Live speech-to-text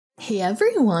Hey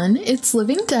everyone, it's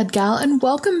Living Dead Gal and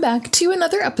welcome back to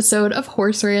another episode of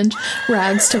Horse Ranch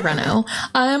Rags to Reno.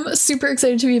 I'm super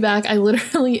excited to be back. I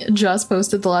literally just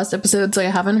posted the last episode, so I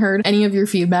haven't heard any of your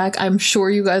feedback. I'm sure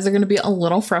you guys are going to be a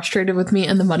little frustrated with me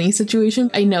and the money situation.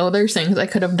 I know there's things I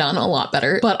could have done a lot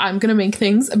better, but I'm going to make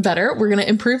things better. We're going to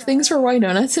improve things for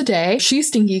Winona today. She's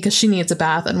stinky because she needs a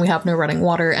bath and we have no running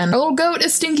water, and our little goat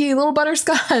is stinky, little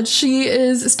butterscotch. She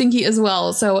is stinky as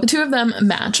well, so the two of them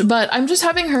match, but I'm just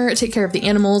having her take care of the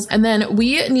animals, and then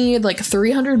we need like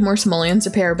 300 more simoleons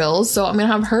to pay our bills, so I'm gonna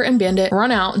have her and Bandit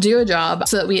run out, do a job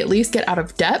so that we at least get out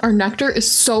of debt. Our Nectar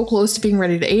is so close to being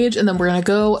ready to age, and then we're gonna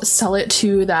go sell it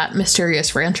to that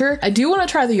mysterious rancher. I do want to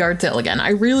try the yard sale again. I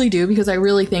really do, because I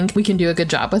really think we can do a good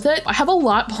job with it. I have a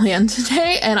lot planned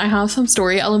today, and I have some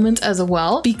story elements as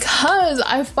well, because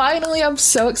I'm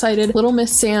so excited. Little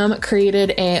Miss Sam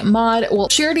created a mod. Well,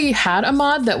 she already had a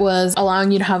mod that was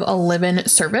allowing you to have a live-in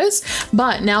service,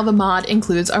 but now the mod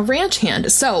includes a ranch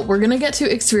hand, so we're gonna get to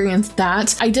experience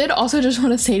that. I did also just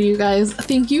want to say to you guys,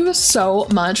 thank you so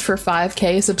much for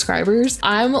 5K subscribers.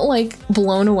 I'm like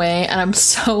blown away and I'm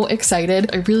so excited.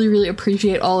 I really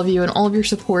appreciate all of you and all of your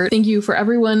support. Thank you for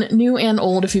everyone, new and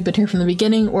old, if you've been here from the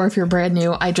beginning or if you're brand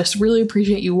new. I just really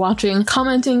appreciate you watching,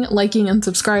 commenting, liking, and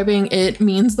subscribing. It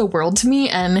means the world to me,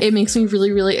 and it makes me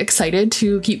really excited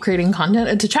to keep creating content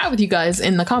and to chat with you guys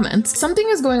in the comments. Something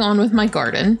is going on with my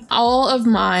garden. All of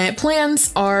my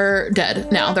plants are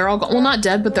dead now. They're all well, not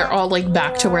dead, but they're all like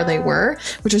back to where they were,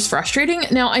 which is frustrating.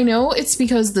 Now I know it's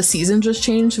because the season just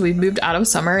changed, so we've moved out of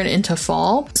summer and into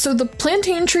fall, so the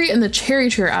plantain tree and the cherry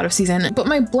tree are out of season, but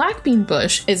my black bean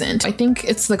bush isn't. I think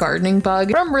it's the gardening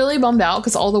bug, but I'm really bummed out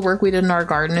because all the work we did in our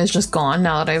garden is just gone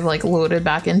now that I've like loaded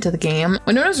back into the game.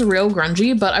 Winona's real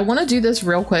grungy, but I want to do this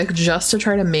real quick just to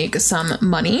try to make some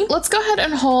money. Let's go ahead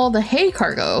and haul the hay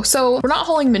cargo. So we're not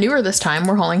hauling manure this time,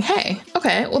 we're hauling hay.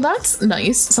 Okay, well that's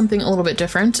nice, something a little bit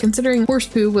different considering horse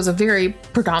poo was a very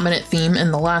predominant theme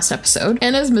in the last episode.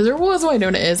 And as miserable as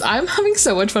Winona is, I'm having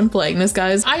so much fun playing this,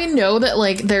 guys. I know that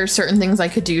like there's certain things I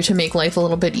could do to make life a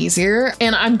little bit easier,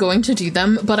 and I'm going to do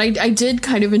them, but I did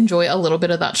kind of enjoy a little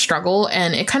bit of that struggle,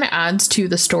 and it kind of adds to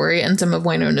the story and some of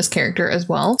Winona's character as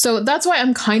well. So that's why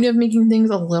I'm kind of making things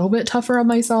a little bit tougher on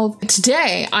myself.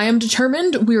 Today, I am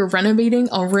determined we are renovating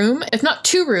a room, if not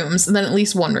 2 rooms, then at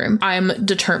least 1 room. I'm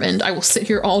determined. I will sit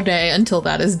here all day until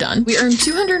that is done. We earned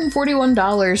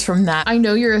 $241 from that. I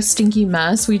know you're a stinky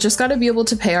mess. We just got to be able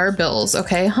to pay our bills,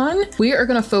 okay, hun? We are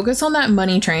going to focus on that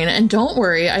money train, and don't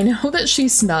worry, I know that she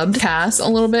snubbed Cass a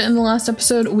little bit in the last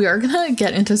episode. We are going to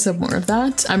get into some more of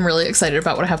that. I'm really excited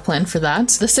about what I have planned for that.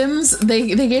 The Sims,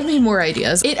 they gave me more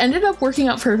ideas. It ended up working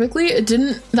out perfectly.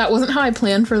 That wasn't how I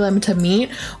planned for them to meet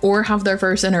or have their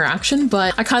first interaction,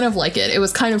 but I kind of like it. It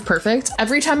was kind of perfect.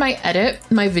 Every time I edit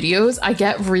my videos, I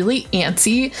get really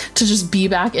antsy to just be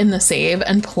back in the save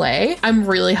and play. I'm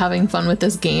really having fun with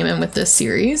this game and with this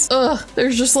series. Ugh,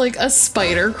 there's just like a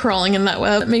spider crawling in that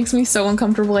web. It makes me so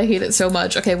uncomfortable. I hate it so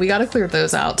much. Okay, we gotta clear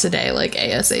those out today, like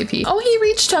ASAP. Oh, he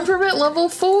reached temperament level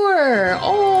 4.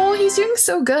 Oh, he's doing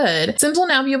so good. Sims will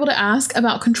now be able to ask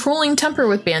about controlling temper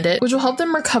with Bandit, which will help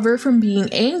them recover from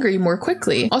being angry more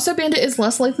quickly. Also, Bandit is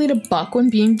less likely to buck when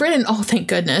being ridden. Oh, thank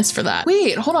goodness for that.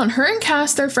 Wait, hold on. Her and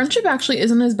Cass, their friendship actually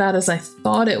isn't as bad as I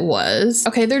thought it was.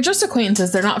 Okay, they're just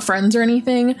acquaintances. They're not friends or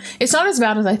anything. It's not as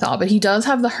bad as I thought, but he does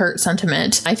have the hurt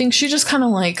sentiment. I think she just kind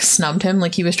of like snubbed him,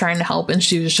 like he was trying to help, and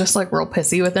she was just like real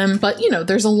pissy with him. But you know,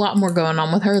 there's a lot more going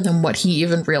on with her than what he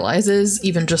even realizes,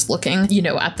 even just looking, you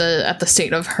know, at the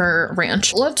state of her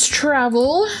ranch. Let's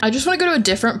travel. I just want to go to a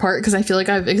different part because I feel like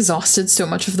I've exhausted so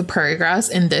much of the prairie grass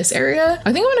in this area.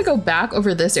 I think I'm gonna go back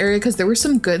over this area because there was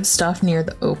some good stuff near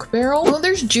the oak barrel. Oh,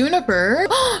 there's Juniper.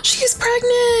 Oh, she's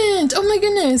pregnant. Oh my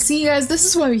goodness. See, guys, this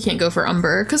is why we can't go for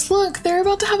Umber, because look, they're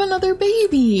about to have another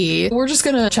baby. We're just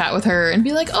gonna chat with her and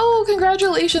be like, oh,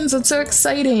 congratulations, that's so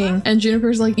exciting. And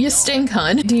Juniper's like, you stink,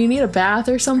 hun. Do you need a bath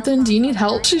or something? Do you need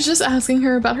help? She's just asking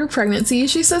her about her pregnancy.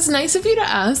 She says, nice of you to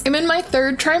ask. I'm in my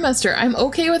 3rd trimester. I'm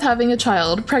okay with having a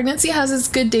child. Pregnancy has its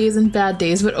good days and bad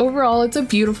days, but overall it's a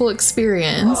beautiful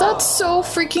experience. That's so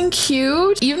freaking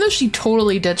cute. Even though she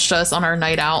totally ditched us on our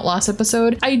night out last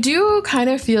episode, I do kind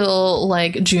of feel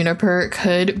like Juniper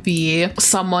could be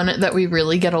someone that we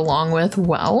really get along with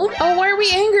well. Oh, why are we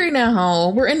angry now?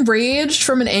 We're enraged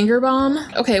from an anger bomb.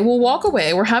 Okay, we'll walk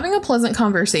away. We're having a pleasant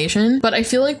conversation, but I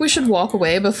feel like we should walk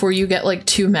away before you get like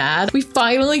too mad. We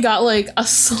finally got like a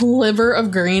sliver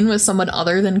of green with someone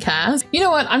other than Cass. You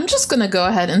know what? I'm just gonna go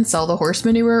ahead and sell the horse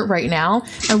manure right now,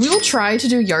 and we will try to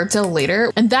do yard sale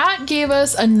later. And that gave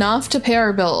us enough to pay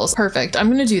our bills. Perfect. I'm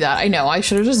gonna do that. I know I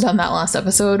should have just done that last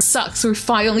episode. Sucks. We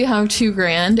finally have 2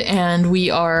 grand and we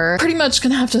are pretty much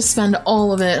gonna have to spend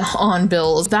all of it on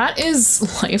bills. That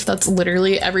is life. That's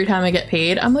literally every time I get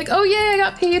paid, I'm like, oh yeah, I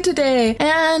got paid today.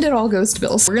 And it all goes to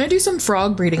bills. We're gonna do some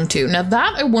frog breeding too. Now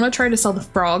that I want to try to sell the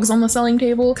frogs on the selling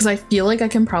table because I feel like I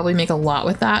can probably make a lot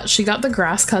with that. She got the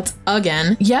grass cuts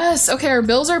again. Yes, okay, our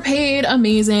bills are paid.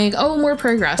 Amazing. Oh, more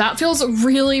progress. That feels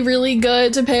really, really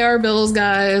good to pay our bills,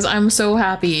 guys. I'm so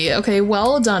happy. Okay,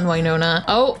 well done, Winona.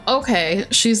 Oh, okay.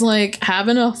 She's like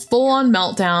having a full-on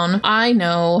meltdown. I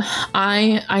know.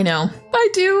 I know. I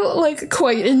do like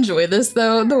quite enjoy this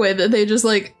though, the way that they just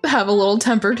like have a little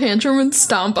temper tantrum and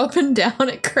stomp up and down.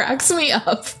 It cracks me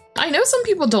up. I know some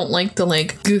people don't like the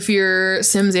like goofier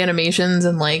Sims animations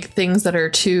and like things that are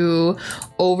too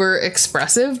over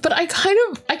expressive, but I kind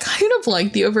of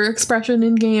like the over expression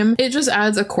in game. It just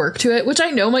adds a quirk to it, which I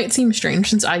know might seem strange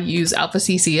since I use Alpha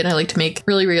CC and I like to make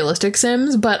really realistic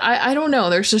Sims, but I don't know.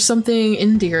 There's just something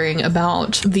endearing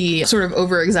about the sort of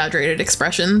over exaggerated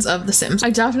expressions of the Sims. I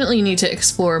definitely need to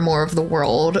explore more of the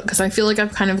world because I feel like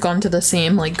I've kind of gone to the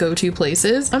same like go-to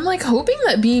places. I'm like hoping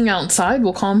that being outside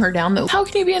will calm her down though. How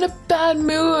can you be in a bad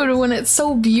mood when it's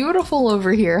so beautiful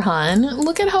over here, hun?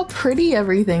 Look at how pretty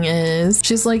everything is.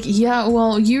 She's like, yeah,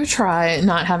 well, you try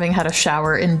not having had a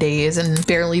shower in days and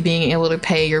barely being able to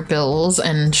pay your bills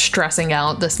and stressing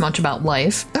out this much about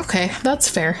life. Okay, that's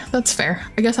fair. That's fair.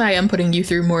 I guess I am putting you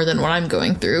through more than what I'm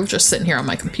going through just sitting here on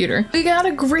my computer. We got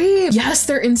a grave. Yes,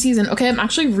 they're in season. Okay, I'm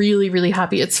actually really, really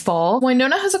happy it's fall.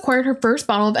 Winona has acquired her first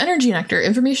bottle of energy nectar.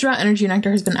 Information about energy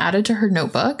nectar has been added to her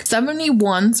notebook.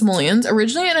 71 simoleons,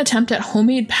 originally an attempt at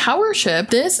homemade power chip.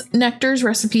 This nectar's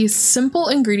recipe's simple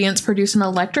ingredients produce an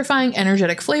electrifying,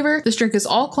 energetic flavor. This drink is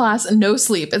all class and no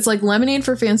sleep. It's like lemonade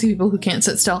for fancy people who can't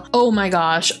sit still. Oh my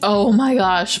gosh. Oh my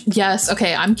gosh. Yes.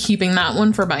 Okay, I'm keeping that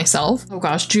one for myself. Oh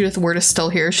gosh, Judith Ward is still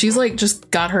here. She's like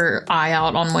just got her eye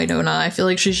out on Winona. I feel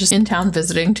like she's just in town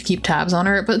visiting to keep tabs on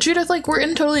her. But Judith, like, we're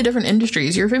in totally different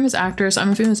industries. You're a famous actress.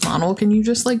 I'm a famous model. Can you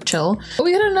just like chill? Oh,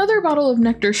 we got another bottle of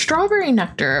nectar, strawberry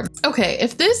nectar. Okay,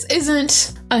 if this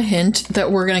isn't a hint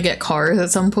that we're gonna get cars at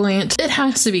some point, it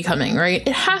has to be coming, right?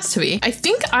 It has to be. I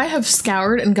think I have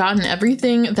scoured and gotten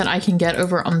everything that I can get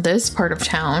over on this part of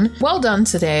town. Well done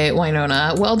today,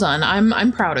 Winona. Well done.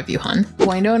 I'm proud of you, hun.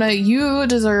 Winona, you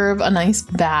deserve a nice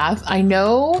bath. I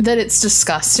know that it's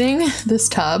disgusting, this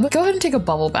tub. Go ahead and take a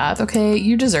bubble bath, okay?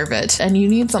 You deserve it, and you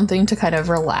need something to kind of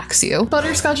relax you.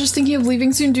 Butterscotch is thinking of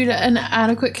leaving soon due to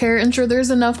inadequate care. Ensure there's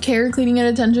enough care, cleaning, and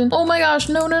attention. Oh my gosh,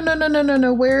 no, no, no, no, no, no,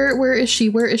 no. Where is she?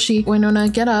 Where is she? Winona,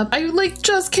 get up. I like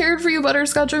just cared for you,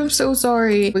 Butterscotch. I'm so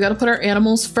sorry. We gotta put our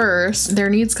animals first. Their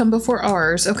needs come before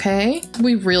ours, okay?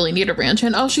 We really need a ranch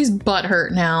hand. Oh, she's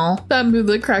butthurt now. That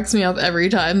moodlet cracks me up every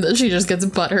time that she just gets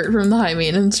butthurt from the high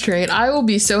maintenance trait. I will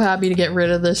be so happy to get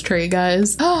rid of this trait,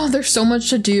 guys. Oh, there's so much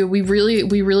to do. We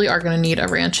really are gonna need a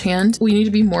ranch hand. We need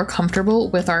to be more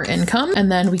comfortable with our income,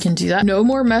 and then we can do that. No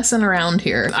more messing around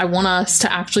here. I want us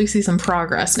to actually see some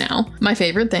progress now. My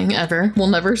favorite thing ever will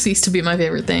never cease to be my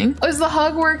favorite thing. Is the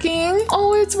hug working?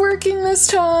 Oh, it's working this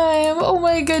time. Oh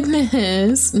my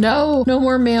goodness. No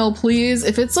more mail, please.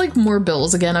 If it's like more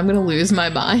bills again, I'm gonna lose my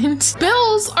mind.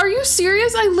 Bills? Are you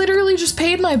serious? I literally just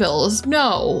paid my bills.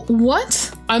 No.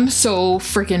 What? I'm so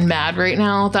freaking mad right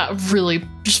now. That really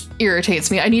just irritates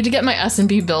me. I need to get my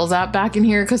S&B Bills app back in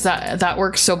here because that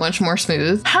works so much more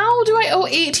smooth. How do I owe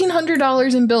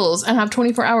 $1,800 in bills and have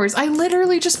 24 hours? I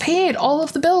literally just paid all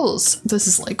of the bills. This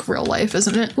is like real life,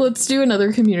 isn't it? Let's do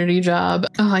another community job.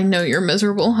 Oh, I know you're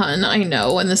miserable, hun. I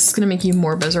know, and this is gonna make you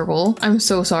more miserable. I'm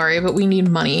so sorry, but we need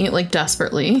money, like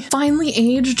desperately. Finely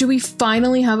aged? Do we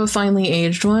finally have a finely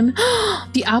aged one?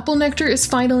 The apple nectar is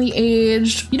finally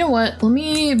aged. You know what? Let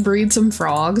me breed some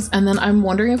frogs, and then I'm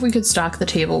wondering if we could stock the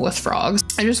table with frogs.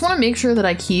 I just want to make sure that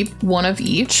I keep one of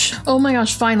each. Oh my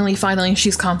gosh, finally,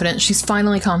 she's confident. She's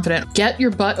finally confident. Get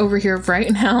your butt over here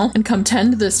right now and come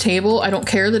tend to this table. I don't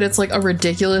care that it's like a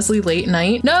ridiculously late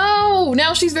night. No!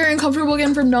 Now she's very uncomfortable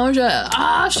again from nausea.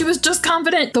 Ah, she was just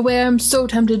confident. The way I'm so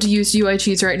tempted to use UI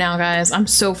cheats right now, guys. I'm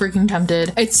so freaking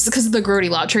tempted. It's because of the grody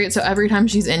lot trait, so every time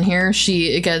she's in here,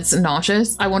 she gets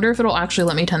nauseous. I wonder if it'll actually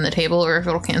let me tend the table or if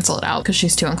it'll cancel it out because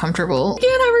she's too uncomfortable.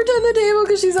 Can't have her tend the table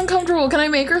because she's uncomfortable. Can I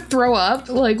make her throw up?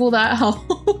 Like, will that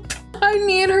help? I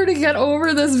need her to get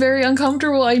over this very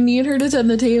uncomfortable. I need her to tend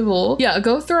the table. Yeah,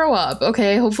 go throw up.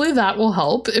 Okay, hopefully that will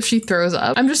help if she throws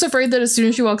up. I'm just afraid that as soon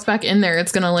as she walks back in there,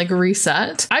 it's gonna like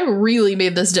reset. I really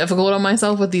made this difficult on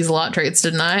myself with these lot traits,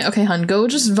 didn't I? Okay, hun, go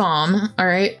just vom. All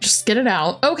right, just get it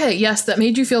out. Okay, yes, that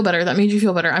made you feel better. That made you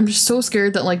feel better. I'm just so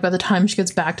scared that like by the time she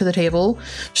gets back to the table,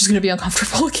 she's gonna be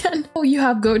uncomfortable again. Oh, you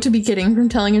have goat to be kidding from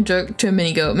telling a joke to a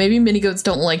mini goat. Maybe mini goats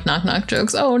don't like knock knock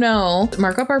jokes. Oh no.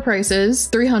 Mark up our prices.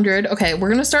 300. Okay. Okay,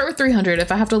 we're gonna start with 300.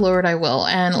 If I have to lower it, I will.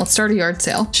 And let's start a yard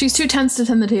sale. She's too tense to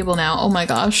tend the table now. Oh my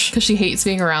gosh, because she hates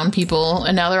being around people,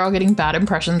 and now they're all getting bad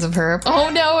impressions of her. Oh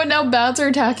no, and now bats are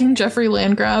attacking Jeffrey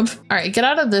Landgrab. All right, get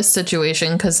out of this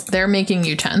situation because they're making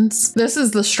you tense. This is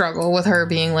the struggle with her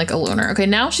being like a loner. Okay,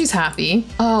 now she's happy.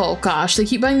 Oh gosh, they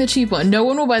keep buying the cheap one. No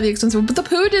one will buy the expensive one, but the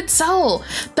poo did sell.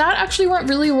 That actually went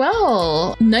really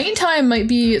well. Nighttime might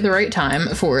be the right time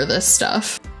for this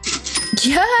stuff.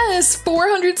 Yes,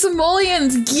 400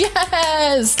 simoleons.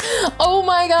 Yes. Oh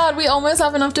my God, we almost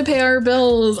have enough to pay our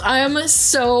bills. I am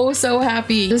so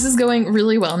happy. This is going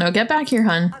really well. No, get back here,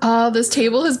 hun. This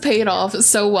table has paid off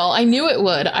so well. I knew it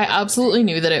would. I absolutely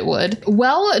knew that it would.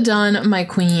 Well done, my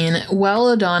queen.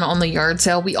 Well done on the yard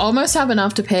sale. We almost have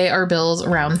enough to pay our bills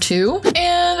round 2.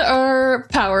 And our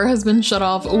power has been shut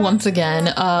off once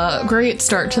again. Great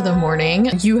start to the morning.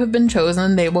 You have been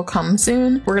chosen. They will come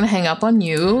soon. We're gonna hang up on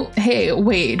you. Hey,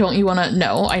 wait, don't you wanna?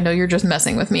 No, I know you're just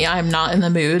messing with me. I'm not in the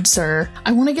mood, sir.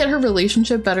 I wanna get her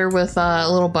relationship better with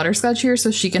little Butterscotch here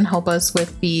so she can help us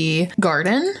with the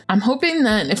garden. I'm hoping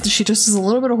that if she just does a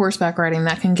little bit of horseback riding,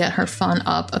 that can get her fun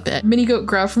up a bit. Mini goat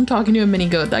gruff from talking to a mini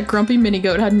goat. That grumpy mini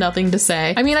goat had nothing to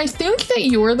say. I mean, I think that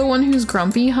you're the one who's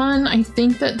grumpy, hun. I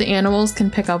think that the animals can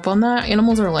pick up on that.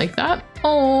 Animals are like that.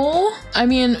 Oh, I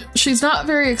mean, she's not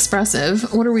very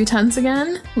expressive. What are we, tense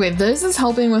again? Wait, this is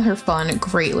helping with her fun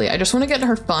greatly. I just want to get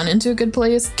her fun into a good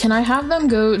place. Can I have them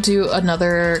go do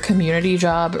another community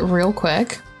job real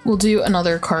quick? We'll do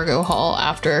another cargo haul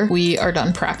after we are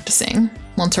done practicing.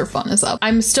 Once her fun is up.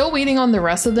 I'm still waiting on the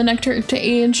rest of the nectar to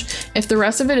age. If the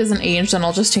rest of it isn't aged, then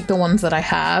I'll just take the ones that I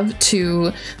have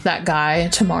to that guy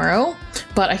tomorrow.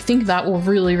 But I think that will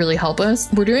really help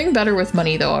us. We're doing better with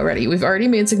money though already. We've already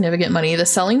made significant money. The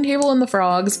selling table and the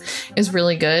frogs is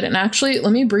really good. And actually,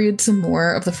 let me breed some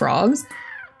more of the frogs.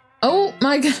 Oh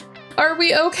my God. Are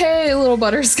we okay, little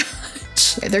Butterscotch?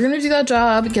 Okay, they're gonna do that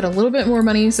job, get a little bit more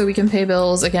money so we can pay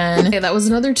bills again. Okay, that was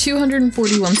another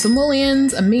 241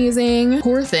 simoleons. Amazing.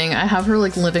 Poor thing, I have her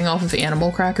like living off of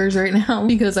animal crackers right now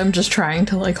because I'm just trying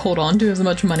to like hold on to as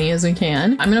much money as we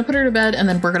can. I'm gonna put her to bed and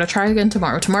then we're gonna try again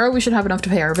tomorrow. Tomorrow we should have enough to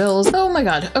pay our bills. Oh my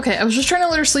God. Okay, I was just trying to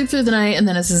let her sleep through the night, and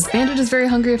then as his bandit is very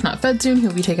hungry, if not fed soon,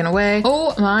 he'll be taken away.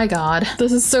 Oh my God.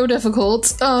 This is so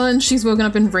difficult. And she's woken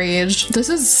up enraged. This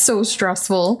is so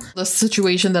stressful. The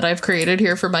situation that I've created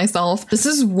here for myself. This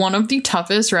is one of the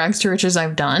toughest rags to riches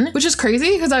I've done, which is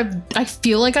crazy because I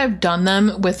feel like I've done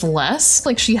them with less.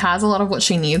 Like she has a lot of what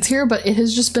she needs here, but it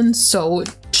has just been so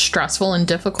stressful and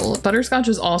difficult. Butterscotch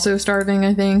is also starving,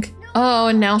 I think. Oh,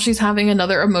 and now she's having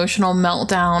another emotional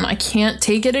meltdown. I can't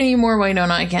take it anymore,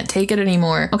 Winona. I can't take it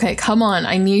anymore. Okay, come on.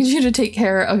 I need you to take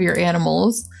care of your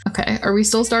animals. Okay, are we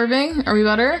still starving? Are we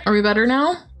better? Are we better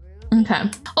now? Okay.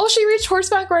 Oh, she reached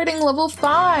horseback riding level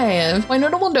 5.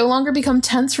 Winona will no longer become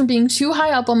tense from being too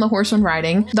high up on the horse when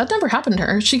riding. That never happened to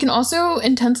her. She can also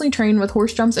intensely train with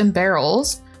horse jumps and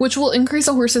barrels, which will increase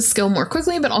a horse's skill more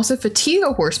quickly, but also fatigue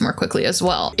a horse more quickly as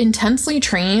well. Intensely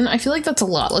train, I feel like that's a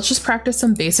lot. Let's just practice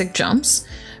some basic jumps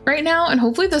right now, and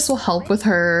hopefully this will help with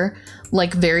her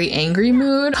like very angry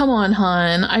mood. Come on,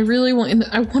 hun. I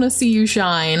want to see you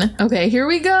shine. Okay, here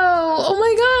we go. Oh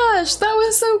my gosh, that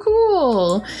was so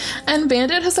cool. And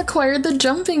Bandit has acquired the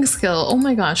jumping skill. Oh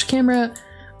my gosh, camera,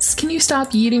 can you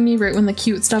stop yeeting me right when the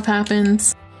cute stuff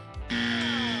happens?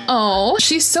 Oh,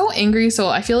 she's so angry. So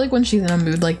I feel like when she's in a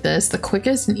mood like this, the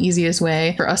quickest and easiest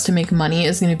way for us to make money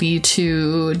is going to be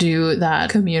to do that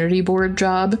community board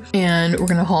job, and we're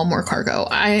going to haul more cargo.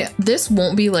 This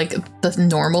won't be like the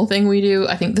normal thing we do.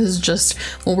 I think this is just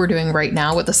what we're doing right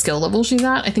now with the skill level she's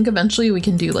at. I think eventually we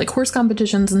can do like horse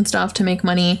competitions and stuff to make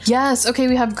money. Yes. Okay.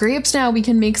 We have grapes now. We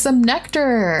can make some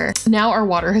nectar. Now our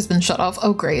water has been shut off.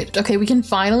 Oh, great. Okay. We can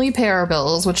finally pay our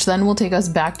bills, which then will take us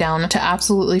back down to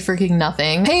absolutely freaking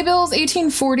nothing. Hey, bills,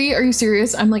 1840. Are you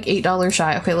serious? I'm like $8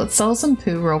 shy. Okay, let's sell some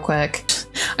poo real quick.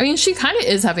 I mean, she kind of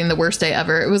is having the worst day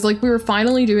ever. It was like we were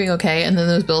finally doing okay, and then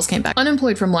those bills came back.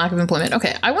 Unemployed from lack of employment.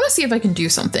 Okay, I want to see if I can do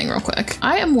something real quick.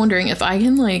 I am wondering if I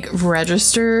can like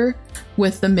register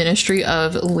with the Ministry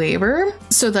of Labor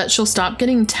so that she'll stop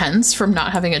getting tense from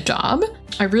not having a job.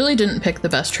 I really didn't pick the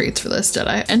best traits for this, did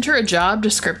I? Enter a job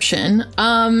description.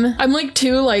 I'm like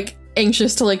too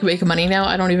anxious to like make money now.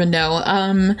 I don't even know.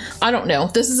 I don't know.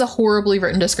 This is a horribly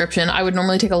written description. I would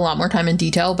normally take a lot more time in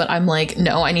detail, but I'm like,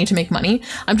 no, I need to make money.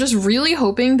 I'm just really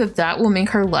hoping that that will make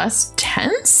her less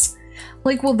tense.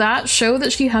 Like, will that show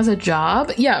that she has a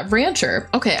job? Yeah, rancher.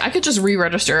 Okay, I could just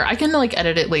re-register. I can like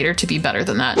edit it later to be better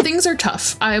than that. Things are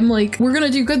tough. I'm like, we're gonna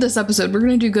do good this episode. We're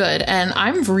gonna do good. And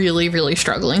I'm really, really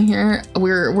struggling here.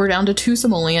 We're down to 2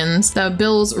 simoleons. The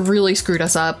bills really screwed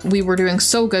us up. We were doing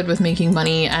so good with making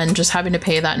money, and just having to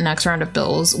pay that next round of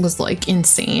bills was like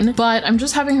insane. But I'm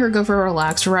just having her go for a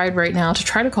relaxed ride right now to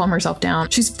try to calm herself down.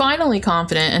 She's finally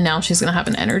confident, and now she's gonna have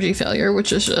an energy failure,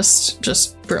 which is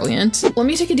just brilliant. Let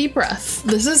me take a deep breath.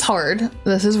 This is hard.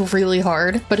 This is really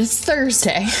hard, but it's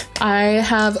Thursday. I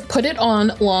have put it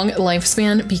on long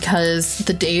lifespan because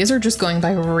the days are just going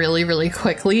by really, really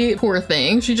quickly. Poor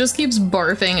thing. She just keeps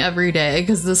barfing every day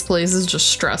because this place is just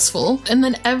stressful. And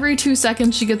then every 2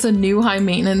 seconds she gets a new high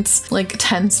maintenance, like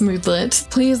 10 smoothlet.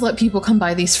 Please let people come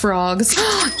by these frogs.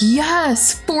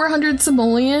 Yes, 400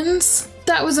 simoleons.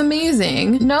 That was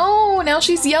amazing. No, now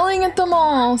she's yelling at them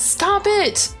all. Stop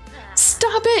it.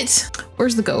 Stop it.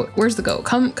 Where's the goat? Where's the goat?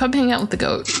 Come hang out with the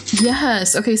goat.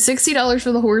 Yes. Okay, $60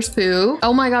 for the horse poo.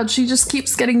 Oh my god, she just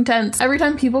keeps getting tense. Every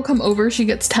time people come over, she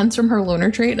gets tense from her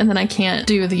loner trait, and then I can't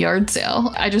do the yard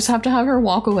sale. I just have to have her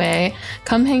walk away.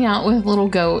 Come hang out with little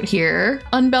goat here.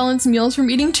 Unbalanced meals from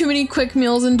eating too many quick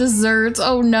meals and desserts.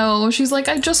 Oh no. She's like,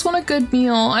 I just want a good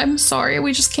meal. I'm sorry,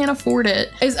 we just can't afford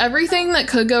it. Is everything that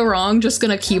could go wrong just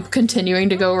gonna keep continuing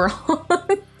to go wrong?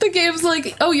 The game's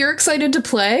like, oh, you're excited to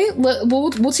play?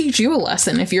 We'll teach you a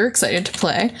lesson if you're excited to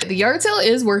play. The yard sale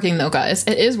is working though, guys.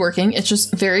 It is working. It's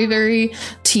just very, very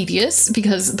tedious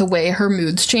because the way her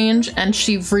moods change, and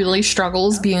she really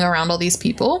struggles being around all these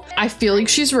people. I feel like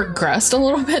she's regressed a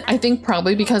little bit. I think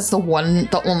probably because the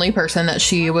only person that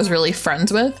she was really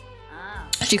friends with,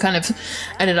 she kind of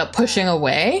ended up pushing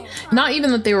away. Not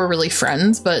even that they were really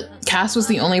friends, but Cass was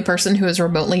the only person who was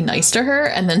remotely nice to her,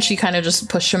 and then she kind of just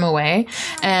pushed him away.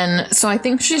 And so I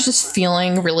think she's just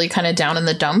feeling really kind of down in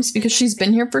the dumps because she's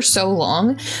been here for so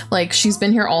long. Like, she's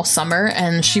been here all summer,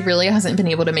 and she really hasn't been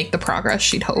able to make the progress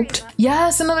she'd hoped.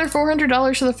 Yes, another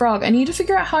 $400 for the frog. I need to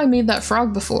figure out how I made that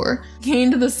frog before.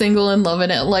 Gained the single and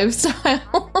loving it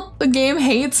lifestyle. The game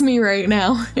hates me right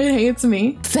now. It hates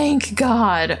me. Thank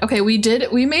God. Okay, we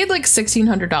made like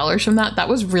 $1,600 from that. That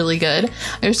was really good.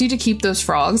 I just need to keep those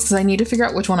frogs because I need to figure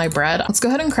out which one I bred. Let's go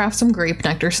ahead and craft some grape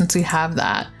nectar since we have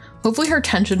that. Hopefully her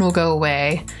tension will go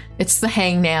away. It's the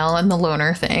hangnail and the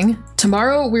loner thing.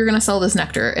 Tomorrow we're gonna sell this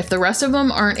nectar. If the rest of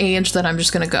them aren't aged, then I'm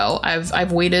just gonna go.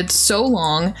 I've waited so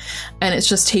long and it's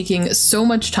just taking so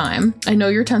much time. I know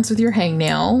you're tense with your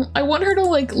hangnail. I want her to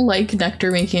like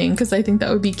nectar making because I think that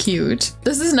would be cute.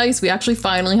 This is nice. We actually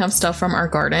finally have stuff from our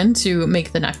garden to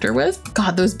make the nectar with.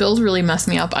 God, those bills really mess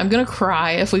me up. I'm gonna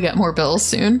cry if we get more bills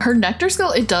soon. Her nectar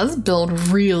skill, it does build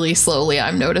really slowly,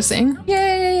 I'm noticing.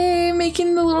 Yay,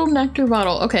 making the little nectar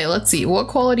bottle. Okay, let's see. What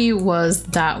quality was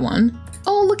that one?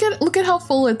 Oh, look at how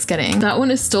full it's getting. That one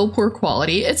is still poor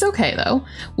quality. It's okay though.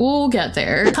 We'll get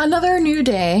there. Another new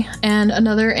day and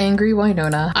another angry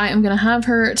Winona. I am gonna have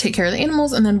her take care of the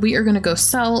animals, and then we are gonna go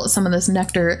sell some of this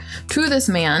nectar to this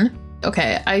man.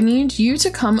 Okay, I need you to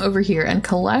come over here and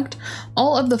collect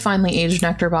all of the finely aged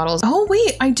nectar bottles. Oh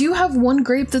wait, I do have one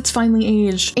grape that's finely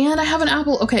aged, and I have an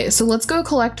apple. Okay, so let's go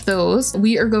collect those.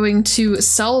 We are going to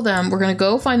sell them. We're gonna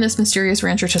go find this mysterious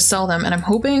rancher to sell them, and I'm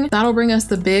hoping that'll bring us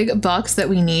the big bucks that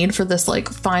we need for this like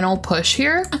final push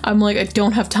here. I'm like, I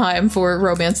don't have time for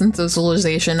romance and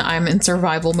socialization. I'm in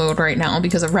survival mode right now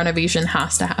because a renovation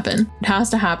has to happen. It has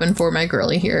to happen for my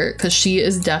girly here because she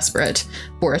is desperate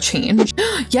for a change.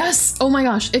 Yes. Oh my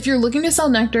gosh, if you're looking to sell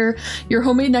nectar, your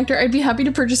homemade nectar, I'd be happy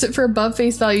to purchase it for above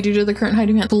face value due to the current high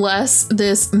demand. Bless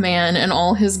this man and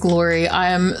all his glory. I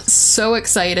am so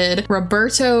excited.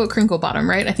 Roberto Crinklebottom,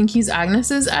 right? I think he's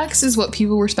Agnes's ex is what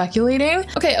people were speculating.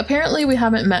 Okay, apparently we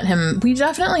haven't met him. We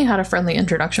definitely had a friendly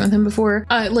introduction with him before.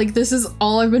 Like, this is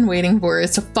all I've been waiting for,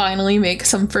 is to finally make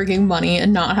some frigging money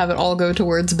and not have it all go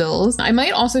towards bills. I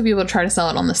might also be able to try to sell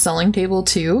it on the selling table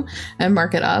too and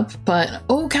mark it up, but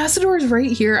oh, Cassador's right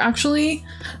here actually.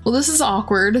 Well, this is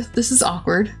awkward. This is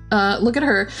awkward. Look at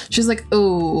her. She's like,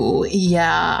 oh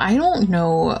yeah, I don't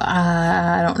know.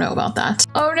 I don't know about that.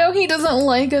 Oh no, he doesn't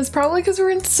like us, probably because we're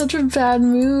in such a bad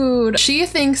mood. She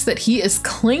thinks that he is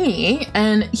clingy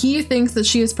and he thinks that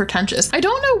she is pretentious. I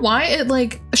don't know why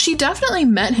she definitely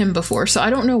met him before, so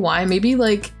I don't know why. Maybe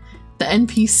like the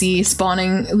NPC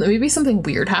spawning, maybe something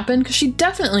weird happened because she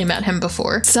definitely met him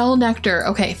before. Sell Nectar.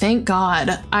 Okay, thank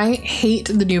God. I hate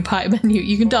the new pie menu.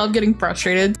 You can tell I'm getting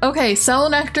frustrated. Okay, sell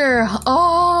Nectar.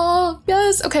 Oh,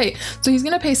 yes. Okay, so he's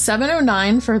gonna pay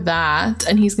 $709 for that,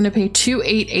 and he's gonna pay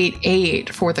 $2888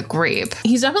 for the grape.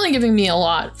 He's definitely giving me a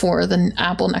lot for the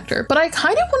apple nectar, but I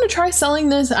kind of want to try selling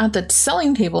this at the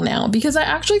selling table now because I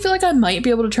actually feel like I might be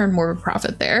able to turn more of a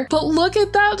profit there. But look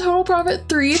at that total profit,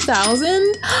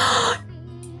 3,000.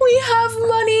 We have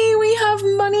money, we have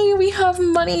money, we have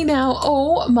money now.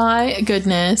 Oh my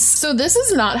goodness. So this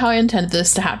is not how I intended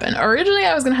this to happen. Originally,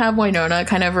 I was gonna have Winona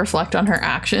kind of reflect on her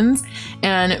actions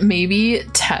and maybe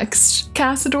text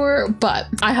Cassador, but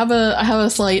I have a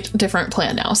slight different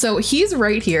plan now. So he's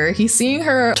right here. He's seeing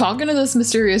her talking to this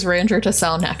mysterious rancher to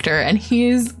sell nectar, and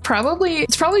it's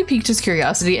probably piqued his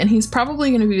curiosity, and he's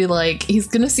probably gonna be like, he's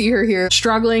gonna see her here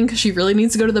struggling because she really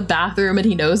needs to go to the bathroom, and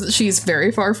he knows that she's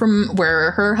very far from where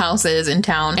her house is in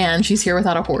town and she's here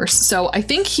without a horse. So I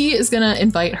think he is gonna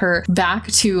invite her back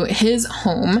to his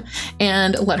home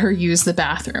and let her use the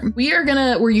bathroom.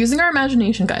 We're using our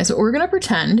imagination, guys, but we're gonna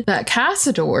pretend that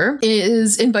Cassador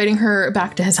is inviting her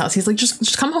back to his house. He's like,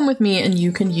 just come home with me and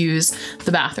you can use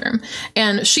the bathroom.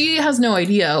 And she has no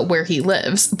idea where he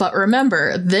lives. But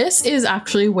remember, this is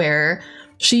actually where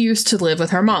she used to live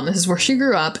with her mom. This is where she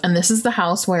grew up, and this is the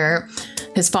house where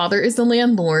his father is the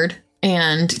landlord.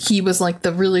 And he was like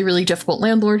the really, really difficult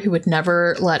landlord who would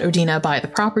never let Odina buy the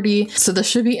property. So this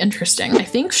should be interesting. I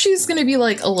think she's going to be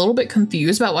like a little bit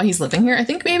confused about why he's living here. I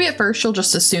think maybe at first she'll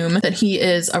just assume that he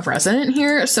is a resident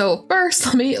here. So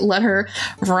first, let her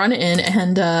run in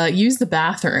and use the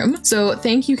bathroom. So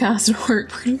thank you, Cassador. We're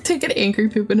going to take an angry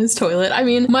poop in his toilet. I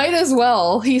mean, might as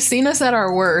well. He's seen us at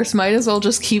our worst. Might as well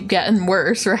just keep getting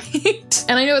worse, right?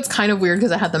 And I know it's kind of weird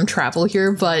because I had them travel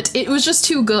here, but it was just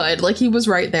too good. Like, he was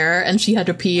right there and she had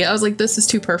to pee. I was like, this is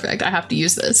too perfect. I have to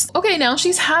use this. Okay, now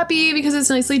she's happy because it's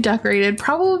nicely decorated,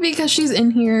 probably because she's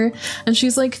in here and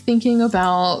she's like thinking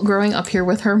about growing up here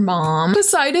with her mom.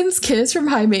 Poseidon's kiss from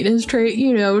High Maintenance Trait,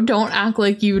 you know, don't act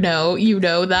like you know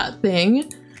that thing.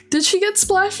 Did she get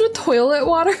splashed with toilet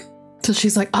water? So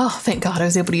she's like, oh, thank God I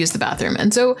was able to use the bathroom.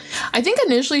 And so I think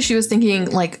initially she was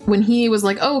thinking, like, when he was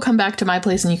like, oh, come back to my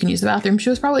place and you can use the bathroom, she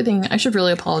was probably thinking I should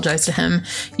really apologize to him.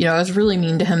 You know, I was really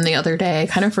mean to him the other day,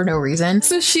 kind of for no reason.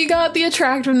 So she got the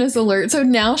attractiveness alert. So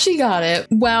now she got it.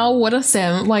 Wow, what a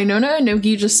sim. Winona and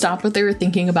Nogi just stopped what they were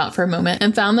thinking about for a moment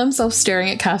and found themselves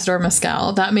staring at Cassador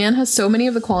Mescal. That man has so many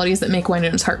of the qualities that make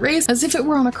Winona's heart race, as if it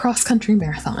were on a cross-country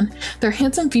marathon. Their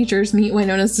handsome features meet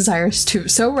Winona's desires too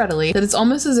so readily that it's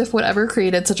almost as if whatever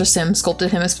created such a sim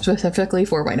sculpted him specifically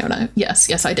for Winona.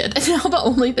 Yes, I did. And now the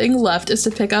only thing left is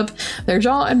to pick up their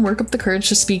jaw and work up the courage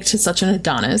to speak to such an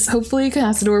Adonis. Hopefully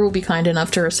Cassador will be kind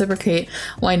enough to reciprocate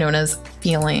Winona's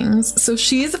feelings. So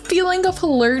she's feeling a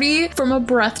flirty from a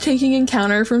breathtaking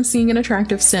encounter from seeing an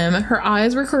attractive sim. Her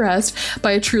eyes were caressed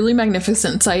by a truly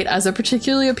magnificent sight as a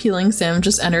particularly appealing sim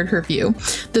just entered her view.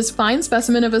 This fine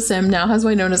specimen of a sim now has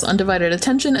Winona's undivided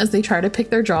attention as they try to pick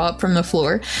their jaw up from the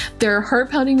floor. There are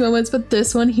heart-pounding moments, but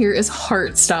this one here is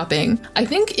heart-stopping. I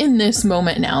think in this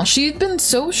moment now, she'd been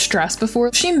so stressed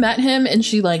before. She met him and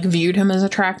she like viewed him as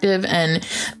attractive and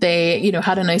they, you know,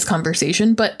 had a nice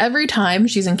conversation, but every time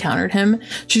she's encountered him,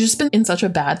 she's just been in such a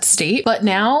bad state. But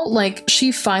now, like,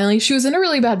 she was in a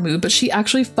really bad mood, but she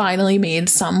actually finally made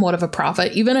somewhat of a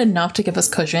profit, even enough to give us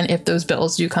cushion if those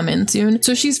bills do come in soon.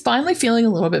 So she's finally feeling a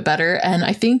little bit better, and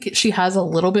I think she has a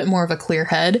little bit more of a clear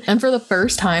head, and for the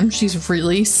first time she's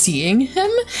really seeing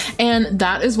him, and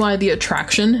that is why the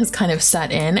attraction has kind of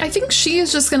set in. I think she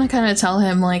is just gonna kind of tell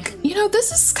him, like, you know,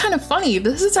 this is kind of funny.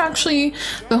 This is actually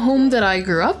the home that I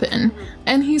grew up in.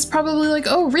 And he's probably like,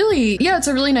 oh, really? Yeah, it's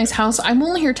a really nice house. I'm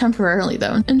only here temporarily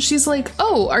though. And she's like,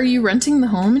 oh, are you renting the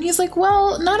home? And he's like,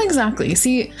 well, not exactly.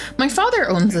 See, my father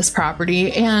owns this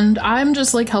property and I'm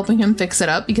just like helping him fix it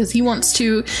up because he wants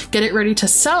to get it ready to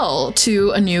sell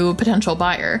to a new potential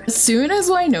buyer. As soon as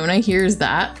Winona hears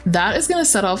that, that is going to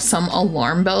set off some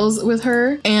alarm bells with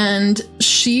her, and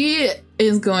she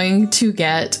is going to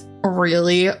get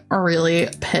really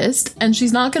pissed, and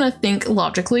she's not gonna think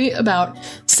logically about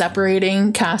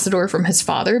separating Cassador from his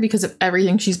father because of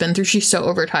everything she's been through. She's so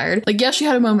overtired. Like, yeah, she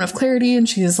had a moment of clarity and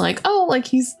she's like, oh, like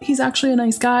he's actually a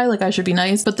nice guy, like I should be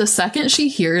nice. But the second she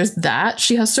hears that,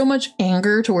 she has so much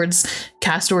anger towards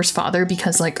Castor's father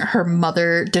because like her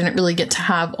mother didn't really get to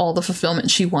have all the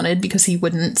fulfillment she wanted because he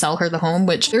wouldn't sell her the home,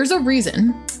 which there's a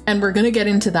reason. And we're going to get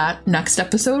into that next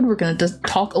episode. We're going to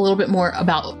talk a little bit more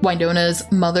about Winona's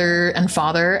mother and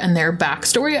father and their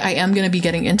backstory. I am going to be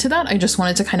getting into that. I just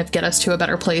wanted to kind of get us to a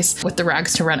better place with the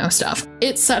Rags to Reno stuff.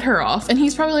 It set her off and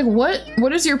he's probably like,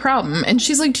 what is your problem? And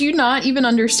she's like, do you not even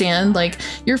understand? Like,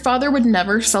 your father would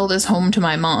never sell this home to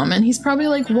my mom. And he's probably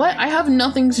like, what? I have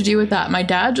nothing to do with that. My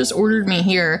dad just ordered me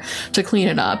here to clean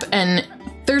it up. And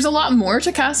there's a lot more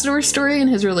to Castor's story and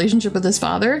his relationship with his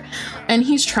father. And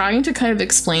he's trying to kind of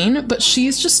explain, but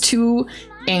she's just too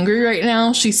angry right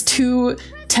now. She's too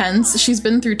tense. She's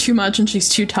been through too much and she's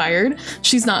too tired.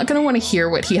 She's not going to want to hear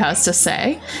what he has to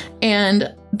say.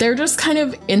 And they're just kind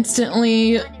of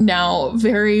instantly now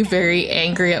very, very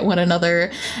angry at one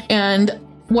another. And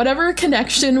whatever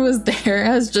connection was there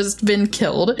has just been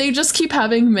killed. They just keep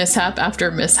having mishap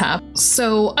after mishap.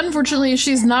 So unfortunately,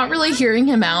 she's not really hearing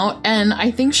him out. And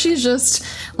I think she's just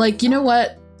like, you know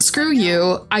what? Screw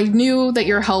you. I knew that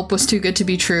your help was too good to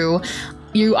be true.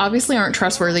 You obviously aren't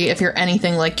trustworthy if you're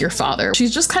anything like your father.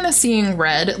 She's just kind of seeing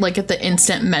red, like at the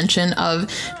instant mention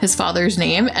of his father's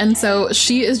name. And so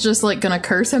she is just like gonna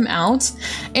curse him out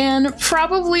and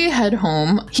probably head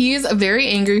home. He's very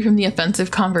angry from the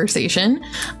offensive conversation.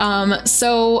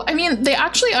 So, I mean,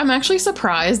 I'm actually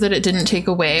surprised that it didn't take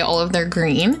away all of their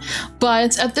green.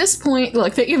 But at this point,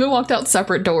 like they even walked out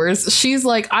separate doors. She's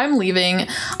like, I'm leaving.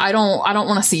 I don't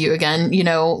want to see you again. You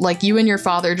know, like you and your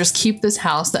father just keep this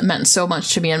house that meant so much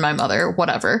to me and my mother,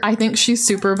 whatever. I think she's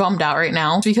super bummed out right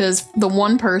now because the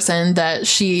one person that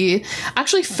she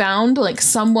actually found like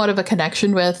somewhat of a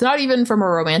connection with, not even from a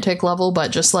romantic level, but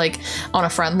just like on a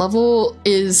friend level,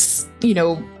 is, you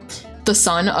know, the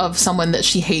son of someone that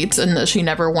she hates and that she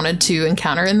never wanted to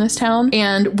encounter in this town.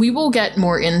 And we will get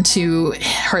more into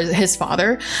his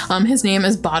father. His name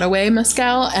is Badaway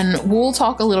Mescal, and we'll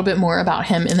talk a little bit more about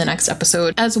him in the next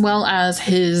episode, as well as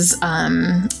his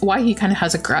why he kind of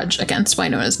has a grudge against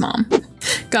Winona's mom.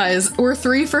 Guys, we're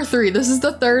 3 for 3. This is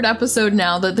the 3rd episode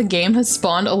now that the game has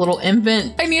spawned a little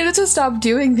infant. I needed to stop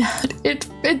doing that.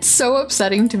 It's so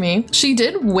upsetting to me. She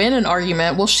did win an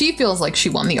argument. Well, she feels like she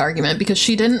won the argument because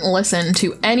she didn't listen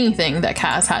to anything that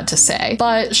Cass had to say,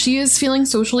 but she is feeling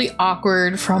socially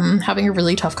awkward from having a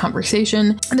really tough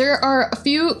conversation. There are a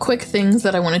few quick things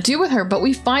that I want to do with her, but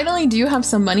we finally do have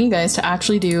some money, guys, to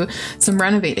actually do some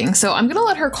renovating. So I'm gonna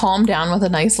let her calm down with a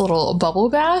nice little bubble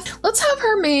bath. Let's have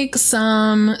her make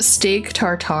some steak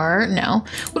tartare. No,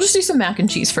 we'll just do some mac and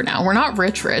cheese for now. We're not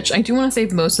rich. I do want to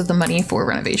save most of the money for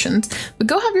renovations, but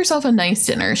go have yourself a nice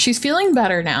dinner. She's feeling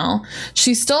better now.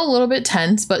 She's still a little bit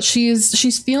tense, but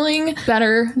she's feeling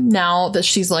better now that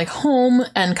she's like home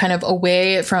and kind of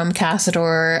away from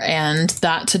Castor and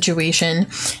that situation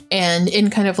and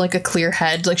in kind of like a clear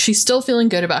head. Like she's still feeling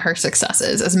good about her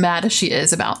successes, as mad as she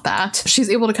is about that. She's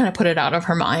able to kind of put it out of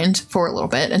her mind for a little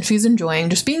bit and she's enjoying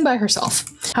just being by herself.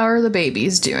 How are the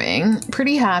babies doing?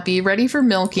 Pretty happy, ready for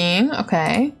milking.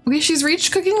 Okay, she's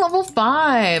reached cooking level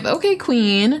 5. Okay,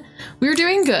 queen, we're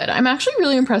doing good. I'm actually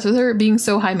really impressed with her being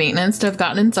so high maintenance to have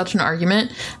gotten in such an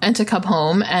argument and to come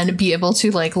home and be able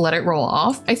to like let it roll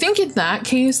off. I think in that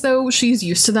case though, she's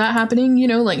used to that happening, you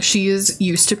know, like she is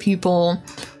used to people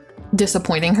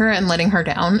disappointing her and letting her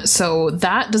down, so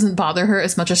that doesn't bother her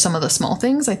as much as some of the small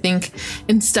things. I think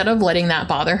instead of letting that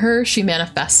bother her, she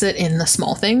manifests it in the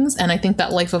small things, and I think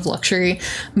that life of luxury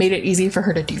made it easy for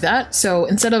her to do that. So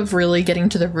instead of really getting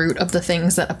to the root of the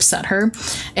things that upset her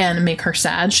and make her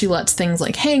sad, she lets things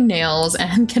like hangnails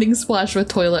and getting splashed with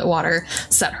toilet water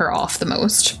set her off the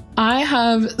most. I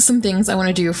have some things I want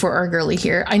to do for our girly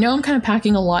here. I know I'm kind of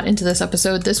packing a lot into this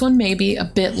episode. This one may be a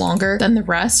bit longer than the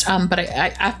rest, but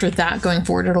after that going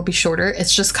forward, it'll be shorter.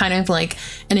 It's just kind of like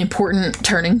an important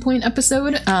turning point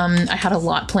episode. I had a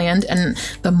lot planned and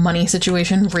the money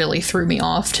situation really threw me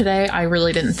off today. I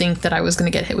really didn't think that I was going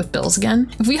to get hit with bills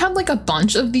again. If we had like a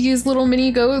bunch of these little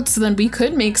mini goats, then we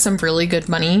could make some really good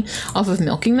money off of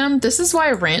milking them. This is why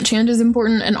a ranch hand is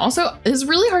important, and also is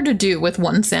really hard to do with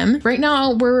one sim. Right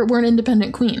now, we're an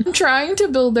independent queen. I'm trying to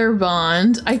build their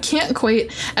bond. I can't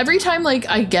quite. Every time like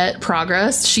I get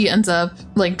progress, she ends up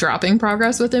like dropping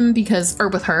progress with him because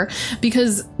with her,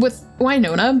 because with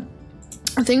Winona,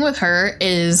 The thing with her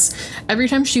is every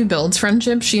time she builds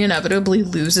friendship, she inevitably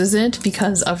loses it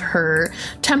because of her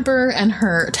temper and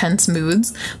her tense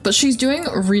moods, but she's doing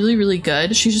really, really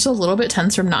good. She's just a little bit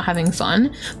tense from not having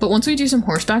fun, but once we do some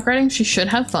horseback riding, she should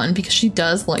have fun because she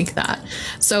does like that.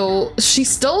 So she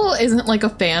still isn't like a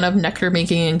fan of nectar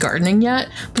making and gardening yet,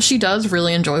 but she does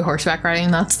really enjoy horseback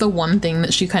riding. That's the one thing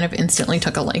that she kind of instantly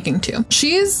took a liking to.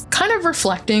 She's kind of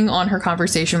reflecting on her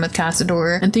conversation with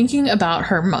Cassador and thinking about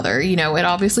her mother. You know, it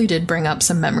obviously did bring up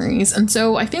some memories, and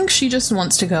so I think she just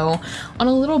wants to go on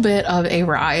a little bit of a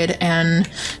ride and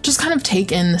just kind of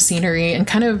take in the scenery and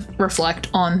kind of reflect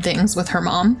on things with her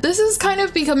mom. This is kind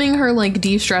of becoming her like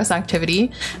de-stress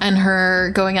activity and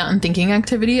her going out and thinking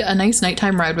activity, a nice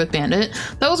nighttime ride with Bandit.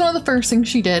 That was one of the first things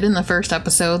she did in the first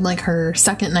episode, like her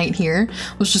second night here,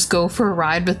 was just go for a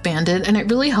ride with Bandit, and it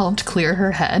really helped clear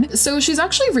her head. So she's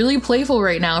actually really playful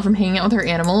right now from hanging out with her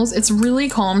animals. It's really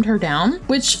calmed her down,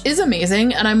 which is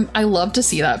amazing, and I love to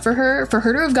see that for her. For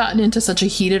her to have gotten into such a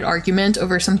heated argument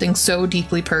over something so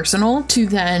deeply personal to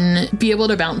then be able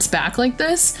to bounce back like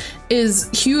this is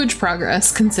huge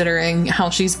progress considering how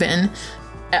she's been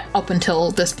up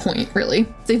until this point, really.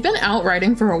 They've been out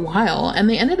riding for a while and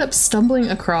they ended up stumbling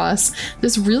across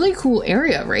this really cool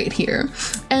area right here.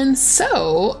 And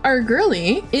so our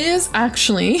girly is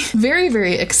actually very,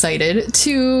 very excited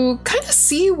to kind of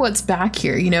see what's back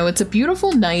here. You know, it's a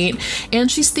beautiful night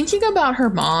and she's thinking about her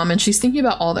mom and she's thinking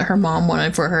about all that her mom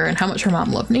wanted for her and how much her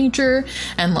mom loved nature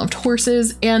and loved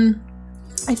horses. And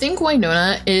I think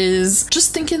Winona is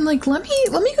just thinking like, let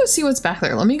me go see what's back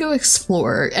there. Let me go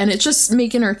explore. And it's just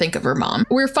making her think of her mom.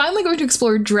 We're finally going to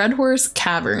explore Dreadhorse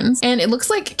Caverns, and it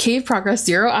looks like cave progress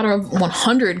 0 out of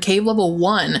 100, cave level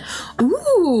 1.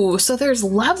 Ooh, so there's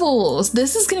levels.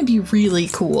 This is going to be really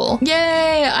cool.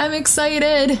 Yay, I'm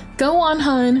excited. Go on,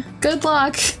 hun. Good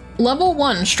luck. Level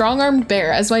 1, Strong-Armed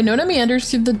Bear. As Winona meanders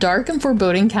through the dark and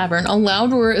foreboding cavern, a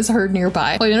loud roar is heard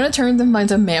nearby. Winona turns and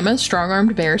finds a mammoth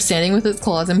strong-armed bear standing with its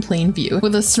claws in plain view.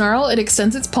 With a snarl, it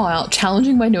extends its paw out,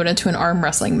 challenging Winona to an arm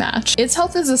wrestling match. Its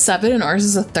health is a 7 and ours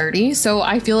is a 30, so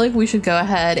I feel like we should go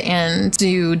ahead and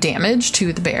do damage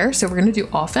to the bear. So we're gonna do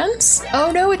offense.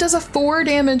 Oh no, it does a 4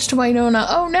 damage to Winona.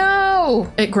 Oh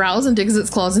no! It growls and digs its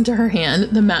claws into her hand.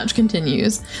 The match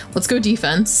continues. Let's go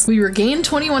defense. We regain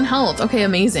 21 health. Okay,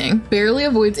 amazing. Barely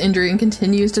avoids injury and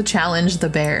continues to challenge the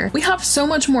bear. We have so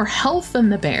much more health than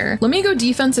the bear. Let me go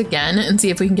defense again and see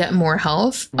if we can get more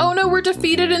health. Oh no, we're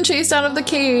defeated and chased out of the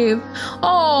cave.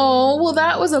 Oh, well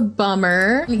that was a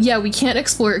bummer. Yeah, we can't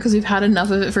explore it because we've had enough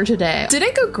of it for today.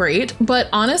 Didn't go great, but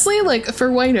honestly, like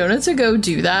for Winona to go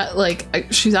do that, like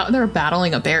she's out there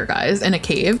battling a bear, guys, in a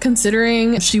cave,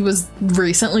 considering she was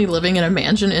recently living in a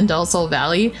mansion in Del Sol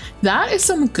Valley. That is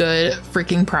some good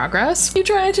freaking progress. You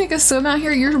trying to take a swim out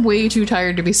here? You're way too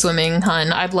tired to be swimming,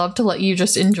 hun. I'd love to let you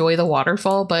just enjoy the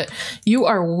waterfall, but you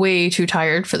are way too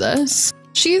tired for this.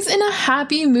 She's in a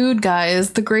happy mood,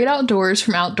 guys. The great outdoors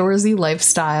from outdoorsy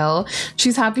lifestyle.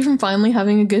 She's happy from finally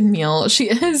having a good meal. She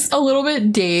is a little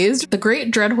bit dazed. The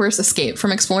great Dreadhorse escaped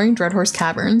from exploring Dreadhorse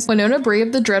Caverns. Winona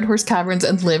braved the Dreadhorse Caverns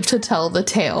and lived to tell the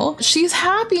tale. She's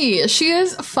happy. She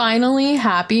is finally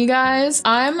happy, guys.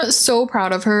 I'm so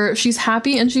proud of her. She's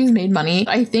happy and she's made money.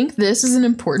 I think this is an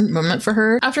important moment for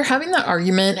her. After having that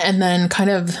argument and then kind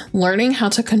of learning how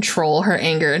to control her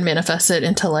anger and manifest it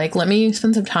into like, let me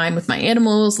spend some time with my animals,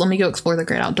 let me go explore the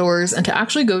great outdoors, and to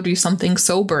actually go do something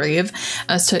so brave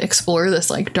as to explore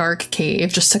this like dark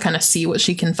cave just to kind of see what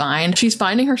she can find. She's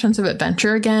finding her sense of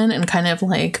adventure again and kind of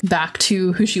like back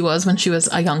to who she was when she was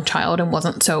a young child and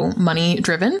wasn't so money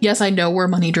driven. Yes, I know we're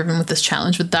money driven with this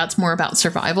challenge, but that's more about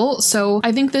survival. So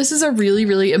I think this is a really,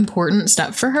 really important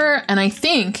step for her. And I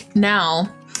think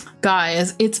now,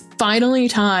 guys, it's finally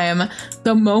time.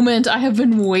 The moment I have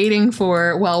been waiting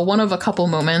for, well, one of a couple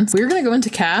moments. We're gonna go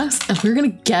into cast and we're gonna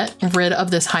get rid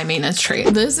of this high maintenance trait.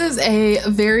 This is a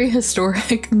very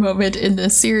historic moment in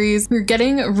this series. We're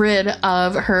getting rid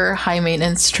of her high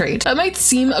maintenance trait. That might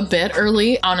seem a bit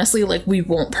early. Honestly, like we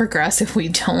won't progress if we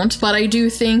don't, but I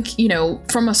do think, you know,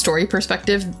 from a story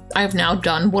perspective, I've now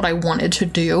done what I wanted to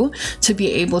do to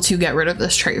be able to get rid of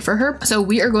this trait for her. So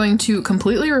we are going to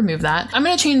completely remove that. I'm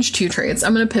going to change 2 traits.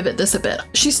 I'm going to pivot this a bit.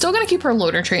 She's still going to keep her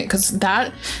loner trait because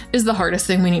that is the hardest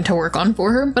thing we need to work on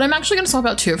for her. But I'm actually going to swap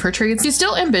out 2 of her traits. She's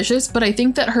still ambitious, but I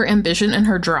think that her ambition and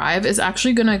her drive is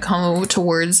actually going to come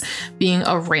towards being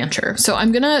a rancher. So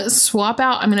I'm going to swap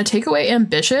out, I'm going to take away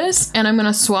ambitious and I'm going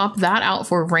to swap that out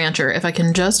for rancher if I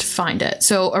can just find it.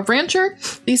 So a rancher,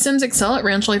 these Sims excel at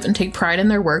ranch life and take pride in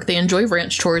their work. They enjoy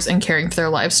ranch chores and caring for their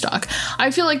livestock.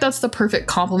 I feel like that's the perfect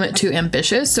complement to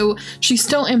ambitious. So she's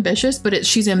still ambitious, but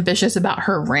she's ambitious about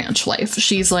her ranch. ranch life.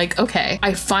 She's like, okay,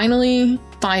 I finally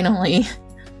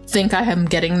think I am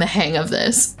getting the hang of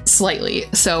this slightly.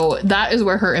 So that is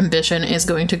where her ambition is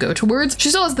going to go towards. She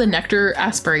still has the Nectar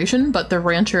aspiration, but the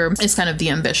rancher is kind of the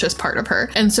ambitious part of her.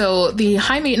 And so the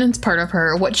high maintenance part of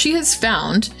her, what she has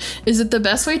found is that the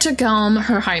best way to calm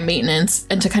her high maintenance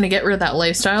and to kind of get rid of that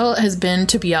lifestyle has been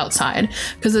to be outside.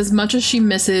 Because as much as she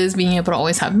misses being able to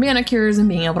always have manicures and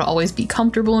being able to always be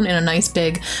comfortable and in a nice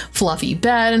big fluffy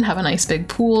bed and have a nice big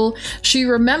pool, she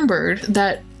remembered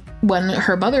that when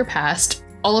her mother passed,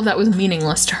 all of that was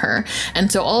meaningless to her.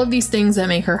 And so all of these things that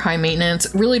make her high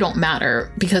maintenance really don't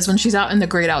matter, because when she's out in the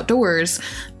great outdoors,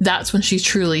 that's when she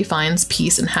truly finds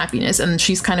peace and happiness. And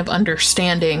she's kind of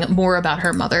understanding more about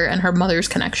her mother and her mother's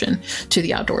connection to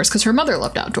the outdoors, because her mother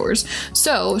loved outdoors.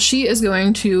 So she is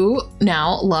going to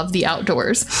now love the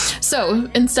outdoors. So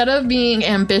instead of being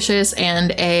ambitious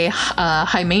and a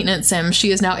high maintenance sim,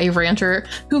 she is now a rancher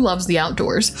who loves the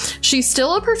outdoors. She's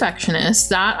still a perfectionist.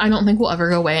 That I don't think will ever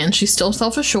go away, and she's still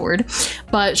self-assured,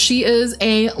 but she is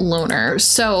a loner.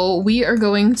 So we are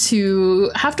going to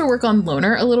have to work on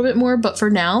loner a little bit more, but for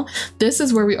now, this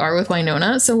is where we are with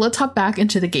Winona. So let's hop back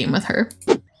into the game with her.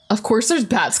 Of course, there's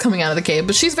bats coming out of the cave,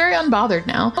 but she's very unbothered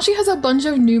now. She has a bunch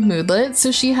of new moodlets. So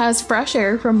she has Fresh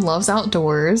Air from Love's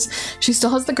Outdoors. She still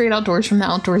has the Great Outdoors from the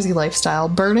Outdoorsy Lifestyle.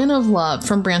 Burden of Love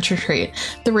from Brancher Trait.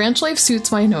 The Ranch Life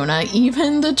suits Winona,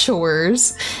 even the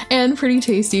chores, and Pretty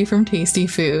Tasty from Tasty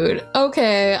Food.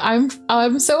 Okay,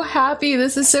 I'm so happy.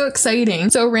 This is so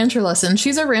exciting. So rancher lesson.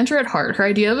 She's a rancher at heart. Her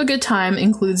idea of a good time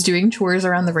includes doing chores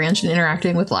around the ranch and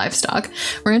interacting with livestock.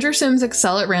 Rancher sims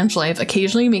excel at ranch life,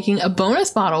 occasionally making a bonus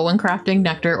bottle when crafting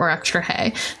nectar or extra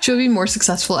hay. She'll be more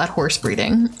successful at horse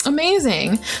breeding.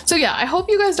 Amazing. So yeah, I hope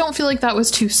you guys don't feel like that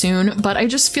was too soon, but I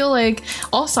just feel like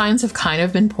all signs have kind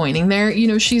of been pointing there. You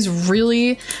know, she's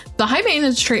really, the high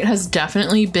maintenance trait has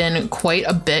definitely been quite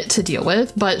a bit to deal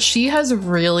with, but she has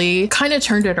really kind of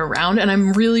turned it around. And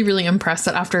I'm really, really impressed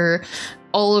that after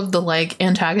all of the like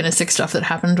antagonistic stuff that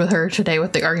happened with her today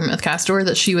with the argument with Castor,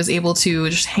 that she was able to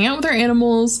just hang out with her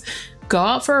animals, go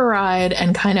out for a ride,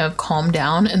 and kind of calm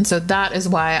down. And so that is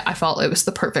why I felt it was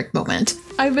the perfect moment.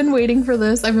 I've been waiting for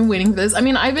this. I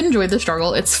mean, I've enjoyed the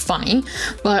struggle. It's funny,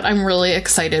 but I'm really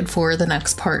excited for the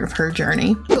next part of her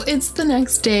journey. So it's the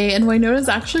next day, and Winona's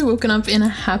actually woken up in a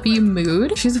happy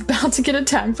mood. She's about to get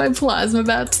attacked by plasma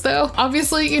bats though.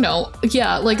 Obviously, you know,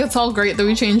 yeah, like it's all great that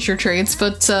we changed her traits,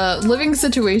 but living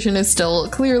situation is still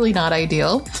clearly not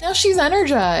ideal. Now she's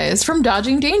energized from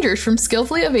dodging dangers, from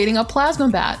skillfully evading a plasma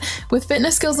bat. With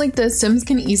fitness skills like this, sims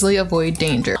can easily avoid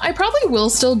danger. I probably will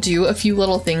still do a few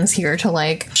little things here to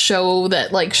like show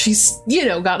that like she's, you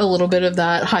know, got a little bit of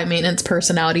that high maintenance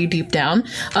personality deep down.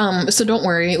 So don't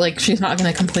worry, like she's not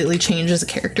going to completely change as a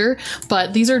character,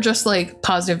 but these are just like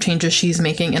positive changes she's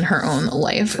making in her own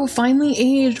life. Oh, finally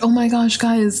aged. Oh my gosh,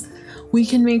 guys. We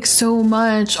can make so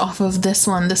much off of this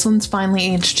one. This one's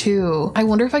finally aged too. I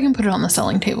wonder if I can put it on the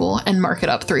selling table and mark it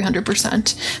up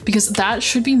 300%, because that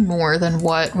should be more than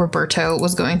what Roberto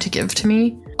was going to give to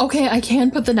me. Okay, I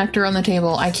can put the nectar on the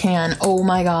table. I can. Oh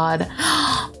my god.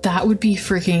 That would be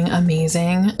freaking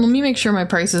amazing. Let me make sure my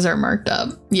prices are marked up.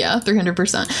 Yeah,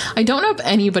 300%. I don't know if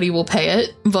anybody will pay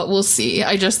it, but we'll see.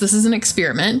 This is an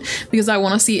experiment because I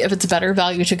want to see if it's better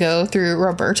value to go through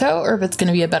Roberto or if it's going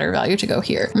to be a better value to go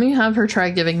here. Let me have her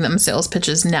try giving them sales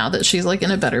pitches now that she's like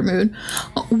in a better mood.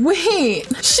 Oh, wait,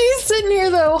 she's sitting here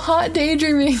though, hot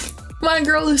daydreaming. My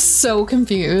girl is so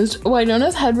confused.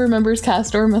 Winona's head remembers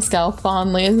Castor Mescal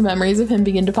fondly as memories of him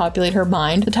begin to populate her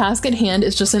mind. The task at hand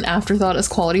is just an afterthought as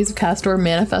qualities of Castor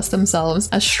manifest themselves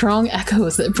as strong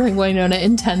echoes that bring Winona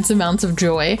intense amounts of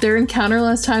joy. Their encounter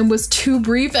last time was too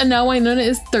brief, and now Winona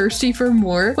is thirsty for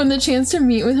more. When the chance to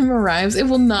meet with him arrives, it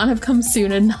will not have come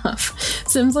soon enough.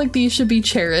 Sims like these should be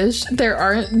cherished. There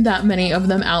aren't that many of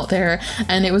them out there,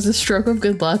 and it was a stroke of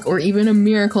good luck or even a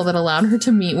miracle that allowed her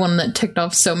to meet one that ticked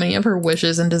off so many of her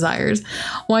wishes and desires.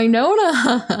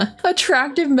 Winona!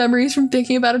 Attractive memories from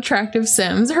thinking about attractive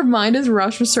sims. Her mind is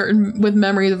rushed with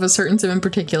memories of a certain sim in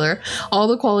particular. All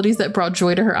the qualities that brought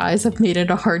joy to her eyes have made it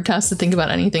a hard task to think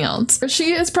about anything else.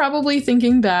 She is probably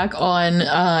thinking back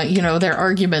on, you know, their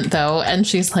argument though, and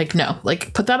she's like, no,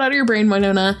 like put that out of your brain,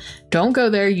 Winona. Don't go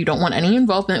there. You don't want any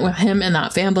involvement with him and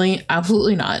that family.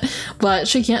 Absolutely not. But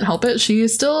she can't help it. She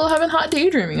is still having hot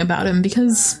daydreaming about him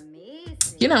because,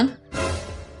 you know.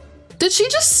 Did she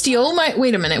just steal my,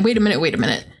 wait a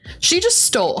minute. She just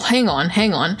stole, hang on.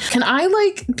 Can I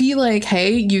like be like,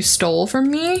 hey, you stole from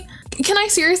me? Can I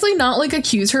seriously not like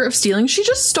accuse her of stealing? She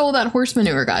just stole that horse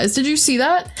manure, guys. Did you see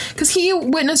that? Because he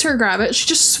witnessed her grab it. She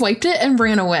just swiped it and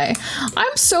ran away.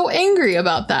 I'm so angry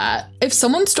about that. If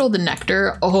someone stole the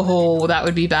nectar, oh, that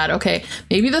would be bad. Okay,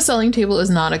 maybe the selling table is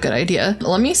not a good idea.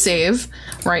 Let me save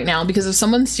right now, because if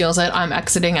someone steals it, I'm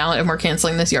exiting out and we're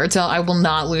canceling this yard sale. I will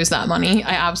not lose that money.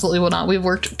 I absolutely will not. We've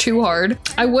worked too hard.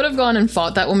 I would have gone and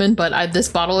fought that woman, but this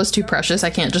bottle is too precious.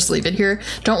 I can't just leave it here.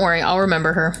 Don't worry, I'll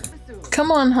remember her. Come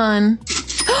on, hun.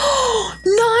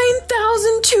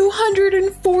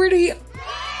 9,240.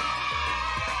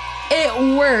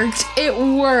 It worked. It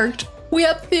worked. We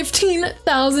have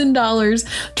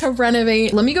 $15,000 to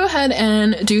renovate. Let me go ahead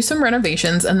and do some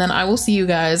renovations and then I will see you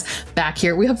guys back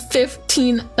here. We have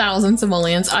 15,000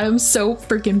 simoleons. I am so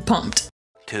freaking pumped.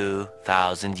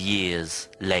 2,000 years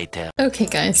later. Okay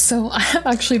guys, so I have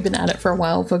actually been at it for a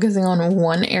while, focusing on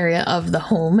one area of the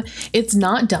home. It's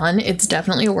not done. It's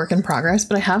definitely a work in progress,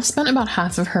 but I have spent about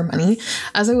half of her money.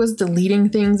 As I was deleting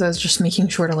things, I was just making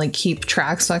sure to like keep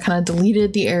track. So I kind of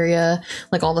deleted the area,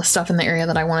 like all the stuff in the area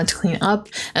that I wanted to clean up.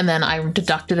 And then I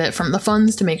deducted it from the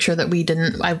funds to make sure that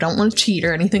I don't want to cheat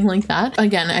or anything like that.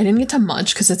 Again, I didn't get to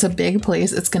much because it's a big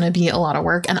place. It's going to be a lot of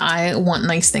work and I want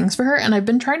nice things for her. And I've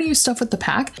been trying to use stuff with the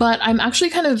pack, but I'm actually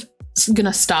kind of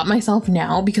gonna stop myself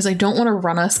now because I don't want to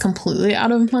run us completely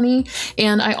out of money.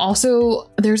 And I also,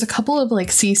 there's a couple of like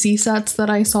CC sets that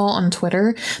I saw on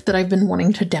Twitter that I've been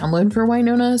wanting to download for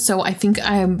Winona. So I think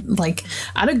I'm like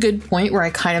at a good point where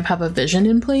I kind of have a vision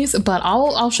in place, but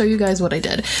I'll show you guys what I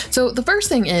did. So the first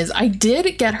thing is I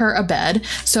did get her a bed.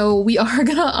 So we are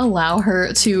gonna allow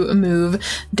her to move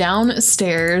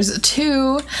downstairs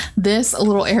to this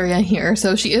little area here.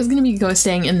 So she is gonna be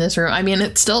staying in this room. I mean,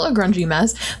 it's still a grungy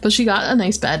mess, but she got a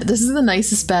nice bed. This is the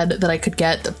nicest bed that I could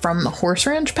get from the horse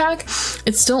ranch pack.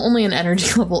 It's still only an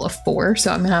energy level of 4,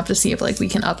 so I'm gonna have to see if like we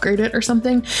can upgrade it or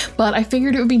something, but I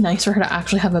figured it would be nice for her to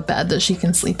actually have a bed that she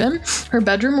can sleep in. Her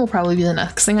bedroom will probably be the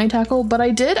next thing I tackle, but I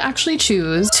did actually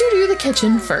choose to do the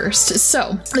kitchen first.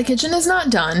 So the kitchen is not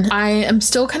done. I am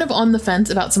still kind of on the fence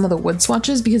about some of the wood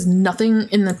swatches because nothing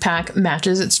in the pack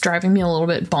matches. It's driving me a little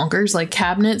bit bonkers. Like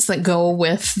cabinets that go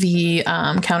with the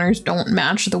counters don't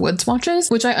match the wood swatches,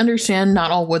 which I understand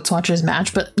not all wood swatches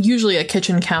match, but usually a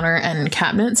kitchen counter and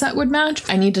cabinet set would match.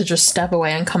 I need to just step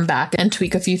away and come back and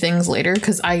tweak a few things later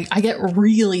because I get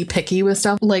really picky with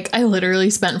stuff. Like I literally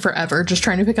spent forever just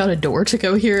trying to pick out a door to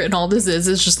go here, and all this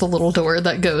is just the little door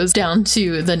that goes down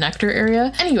to the nectar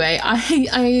area. Anyway,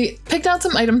 I picked out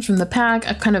some items from the pack.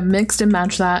 I've kind of mixed and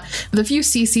matched that with a few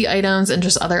CC items and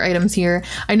just other items here.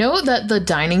 I know that the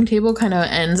dining table kind of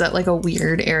ends at like a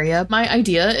weird area. My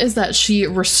idea is that she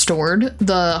restored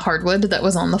the hardwood that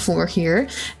was on the floor here,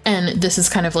 and this is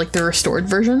kind of like the restored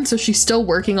version, so she's still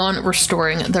working on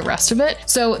restoring the rest of it.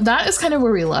 So that is kind of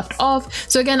where we left off.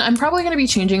 So again, I'm probably going to be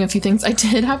changing a few things. I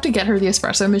did have to get her the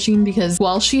espresso machine because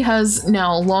while she has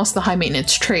now lost the high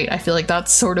maintenance trait, I feel like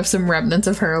that's sort of some remnants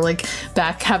of her like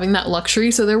back having that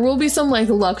luxury. So there will be some like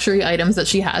luxury items that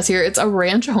she has here. It's a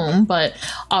ranch home, but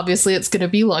obviously it's going to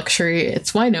be luxury.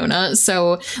 It's Winona,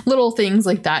 so little things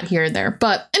like that here and there.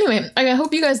 But anyway, I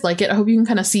hope you guys like it. I hope you can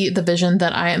kind of see the vision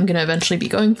that I am going to eventually be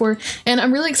going for, and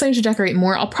I'm really excited to decorate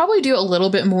more. I'll probably do a little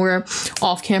bit more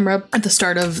off camera at the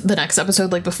start of the next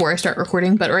episode, like before I start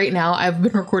recording, but right now I've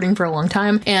been recording for a long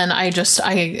time and I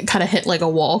kind of hit like a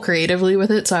wall creatively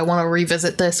with it, so I want to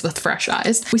revisit this with fresh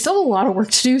eyes. We still have a lot of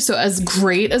work to do, so as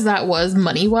great as that was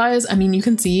money wise, I mean, you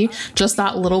can see just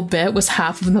that little bit was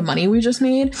half of the money we just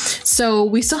made, so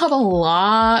we still have a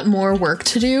lot more work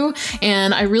to do,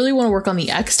 and I really want to work on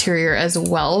the exterior as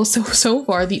well. So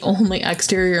far the only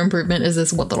exterior improvement is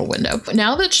this one little window. But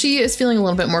now that she is feeling a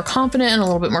little bit more confident and a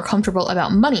little bit more comfortable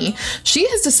about money, she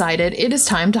has decided it is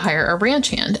time to hire a ranch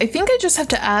hand. I think I just have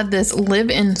to add this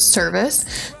live-in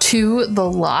service to the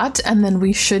lot and then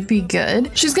we should be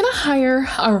good. She's gonna hire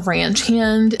a ranch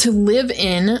hand to live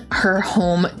in her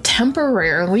home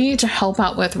temporarily to help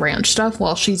out with ranch stuff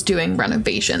while she's doing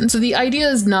renovation. So the idea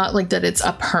is not like that it's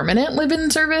a permanent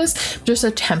live-in service, just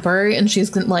a temporary, and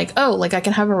she's like, oh, like I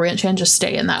can have a ranch hand just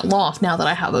stay in that loft now that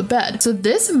I have a bed. So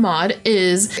this mod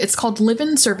it's called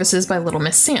Live-In Services by Little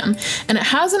Miss Sam, and it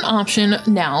has an option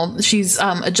now. She's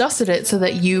adjusted it so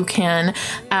that you can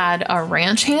add a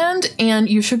ranch hand and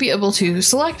you should be able to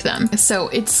select them. So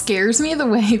it scares me the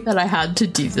way that I had to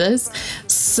do this.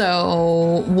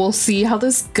 So we'll see how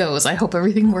this goes. I hope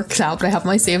everything works out, but I have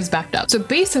my saves backed up. So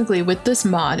basically with this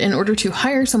mod, in order to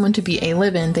hire someone to be a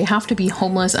live-in, they have to be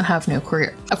homeless and have no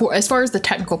career. As far as the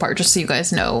technical part, just so you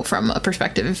guys know from a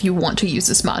perspective, if you want to use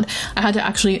this mod, I had to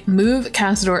actually move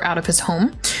Cazador out of his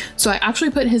home. So I actually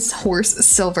put his horse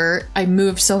Silver. I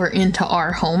moved Silver into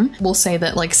our home. We'll say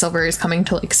that like Silver is coming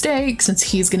to like stay since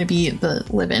he's going to be the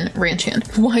live-in ranch hand.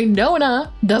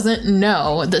 Winona doesn't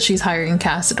know that she's hiring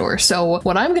Cassador. So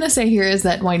what I'm going to say here is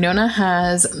that Winona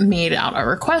has made out a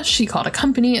request. She called a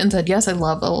company and said, yes, I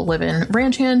love a live-in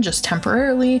ranch hand just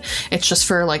temporarily. It's just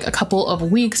for like a couple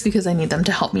of weeks because I need them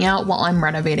to help me out while I'm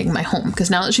renovating my home. Because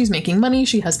now that she's making money,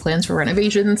 she has plans for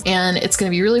renovations, and it's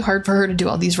going to be really hard for her to do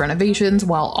all these renovations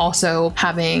while also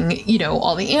having, you know,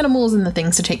 all the animals and the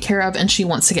things to take care of. And she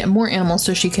wants to get more animals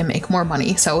so she can make more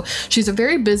money. So she's a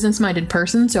very business-minded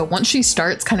person. So once she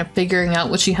starts kind of figuring out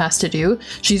what she has to do,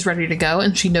 she's ready to go,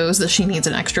 and she knows that she needs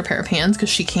an extra pair of hands because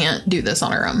she can't do this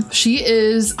on her own. She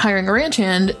is hiring a ranch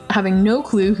hand, having no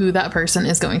clue who that person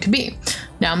is going to be.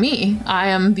 Now me, I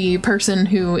am the person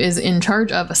who is in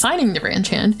charge of assigning the ranch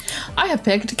hand. I have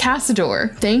picked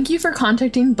Cassador. Thank you for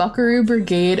contacting Buckaroo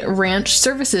Brigade Ranch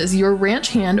Services. Your ranch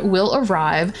hand will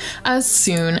arrive as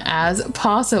soon as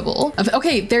possible.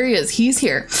 Okay, there he is. He's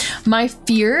here. My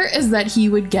fear is that he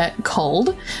would get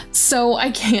cold, so I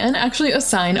can actually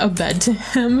assign a bed to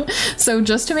him. So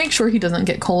just to make sure he doesn't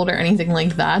get cold or anything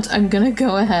like that, I'm gonna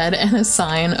go ahead and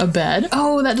assign a bed.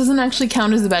 Oh, that doesn't actually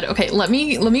count as a bed. Okay, let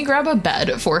me grab a bed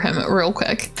for him real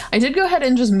quick. I did go ahead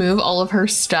and just move all of her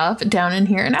stuff down in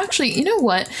here. And actually, you know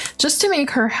what? Just to make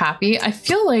her happy, I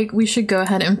feel like we should go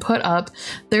ahead and put up,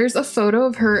 there's a photo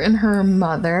of her and her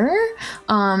mother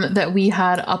that we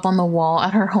had up on the wall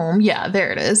at her home. Yeah,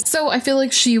 there it is. So I feel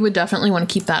like she would definitely want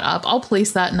to keep that up. I'll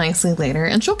place that nicely later,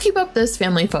 and she'll keep up this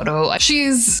family photo.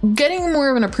 She's getting more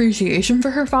of an appreciation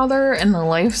for her father and the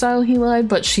lifestyle he led,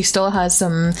 but she still has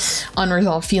some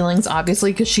unresolved feelings,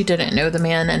 obviously, because she didn't know the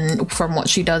man, and from what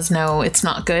she does know, it's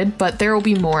not good, but there will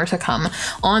be more to come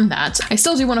on that. I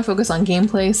still do want to focus on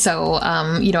gameplay, so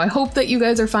you know, I hope that you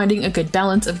guys are finding a good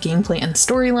balance of gameplay and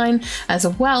storyline as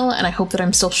well, and I hope that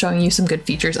I'm still showing you some good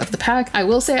features of the pack. I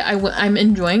will say I'm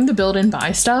enjoying the build and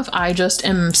buy stuff. I just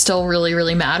am still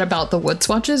really mad about the wood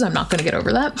swatches. I'm not going to get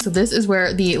over that. So this is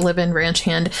where the live-in ranch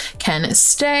hand can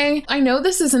stay. I know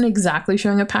this isn't exactly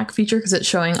showing a pack feature because it's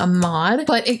showing a mod,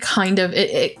 but it kind of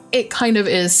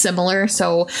is similar.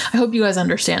 So I hope you guys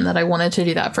understand that I wanted to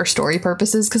do that for story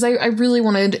purposes because I really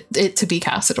wanted it to be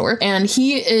Cassador. And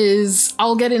he is,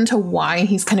 I'll get into why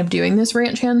he's kind of doing this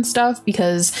ranch hand stuff,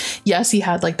 because yes, he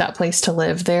had like that place to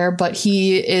live there, but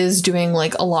he is doing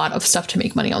like a lot of stuff to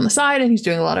make money on the side, and he's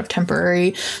doing a lot of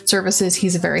temporary services.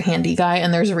 He's a very handy guy,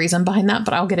 and there's a reason behind that,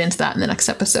 but I'll get into that in the next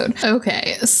episode.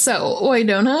 Okay, so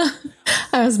Winona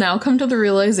has now come to the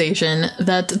realization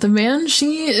that the man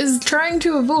she is trying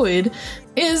to avoid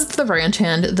is the ranch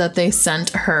hand that they sent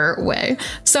her way.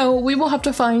 So we will have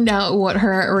to find out what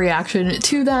her reaction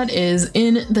to that is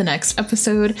in the next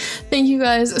episode. Thank you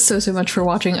guys so much for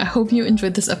watching. I hope you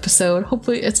enjoyed this episode.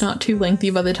 Hopefully it's not too lengthy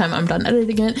by the time I'm done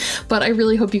editing it, but I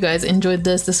really hope you guys enjoyed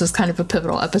this. This was kind of a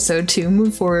pivotal episode to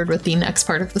move forward with the next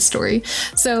part of the story.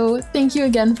 So thank you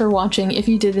again for watching. If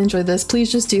you did enjoy this,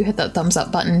 please just do hit that thumbs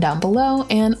up button down below,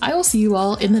 and I will see you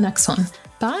all in the next one.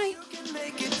 Bye!